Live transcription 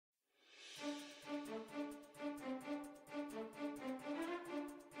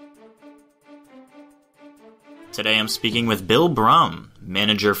Today I'm speaking with Bill Brum,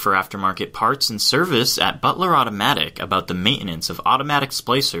 Manager for Aftermarket Parts and Service at Butler Automatic, about the maintenance of automatic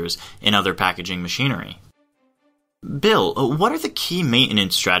splicers and other packaging machinery. Bill, what are the key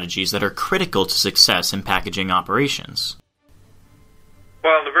maintenance strategies that are critical to success in packaging operations?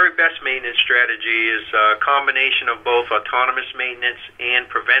 Well, the very best maintenance strategy is a combination of both autonomous maintenance and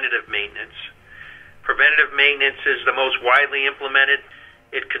preventative maintenance. Preventative maintenance is the most widely implemented.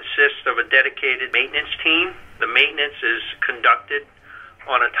 It consists of a dedicated maintenance team. The maintenance is conducted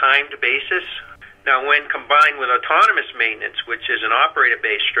on a timed basis. Now, when combined with autonomous maintenance, which is an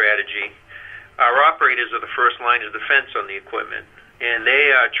operator-based strategy, our operators are the first line of defense on the equipment, and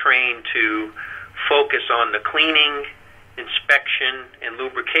they are trained to focus on the cleaning, inspection, and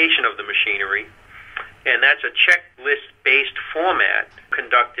lubrication of the machinery, and that's a checklist-based format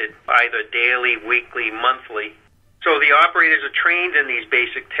conducted either daily, weekly, monthly. So the operators are trained in these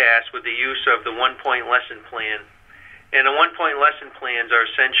basic tasks with the use of the one-point lesson plan. And the one-point lesson plans are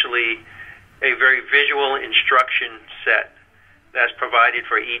essentially a very visual instruction set that's provided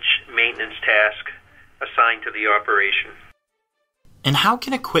for each maintenance task assigned to the operation. And how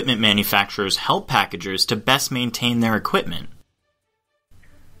can equipment manufacturers help packagers to best maintain their equipment?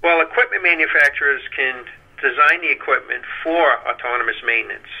 Well, equipment manufacturers can design the equipment for autonomous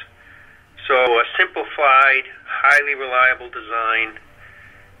maintenance. So a simplified, highly reliable design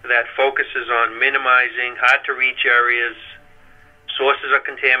that focuses on minimizing hard-to-reach areas, sources of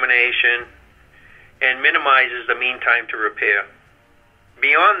contamination, and minimizes the mean time to repair.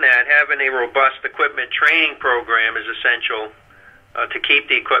 Beyond that, having a robust equipment training program is essential to keep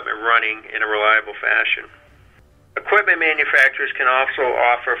the equipment running in a reliable fashion. Equipment manufacturers can also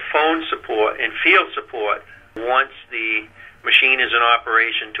offer phone support and field support once the machine is in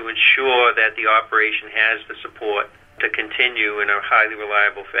operation to ensure that the operation has the support to continue in a highly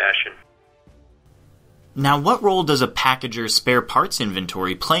reliable fashion. Now, what role does a packager's spare parts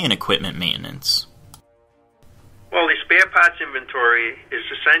inventory play in equipment maintenance? Well, the spare parts inventory is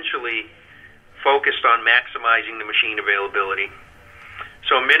essentially focused on maximizing the machine availability.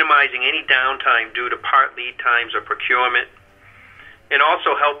 So minimizing any downtime due to part lead times or procurement, and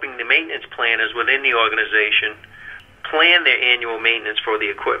also helping the maintenance planners within the organization plan their annual maintenance for the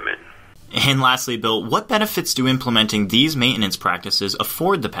equipment. And lastly, Bill, what benefits do implementing these maintenance practices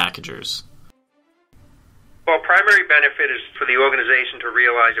afford the packagers? Well, primary benefit is for the organization to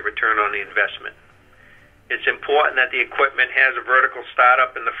realize a return on the investment. It's important that the equipment has a vertical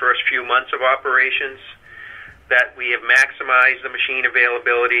startup in the first few months of operations, that we have maximized the machine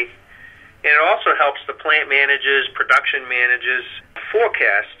availability, and it also helps the plant managers, production managers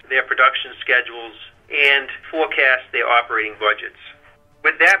forecast their production schedules and forecast their operating budgets.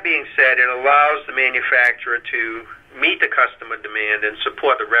 With that being said, it allows the manufacturer to meet the customer demand and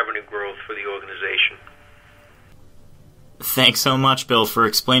support the revenue growth for the organization. Thanks so much, Bill, for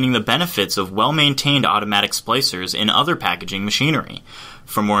explaining the benefits of well-maintained automatic splicers and other packaging machinery.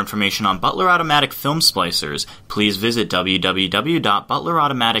 For more information on Butler Automatic film splicers, please visit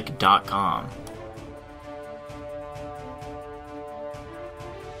www.butlerautomatic.com.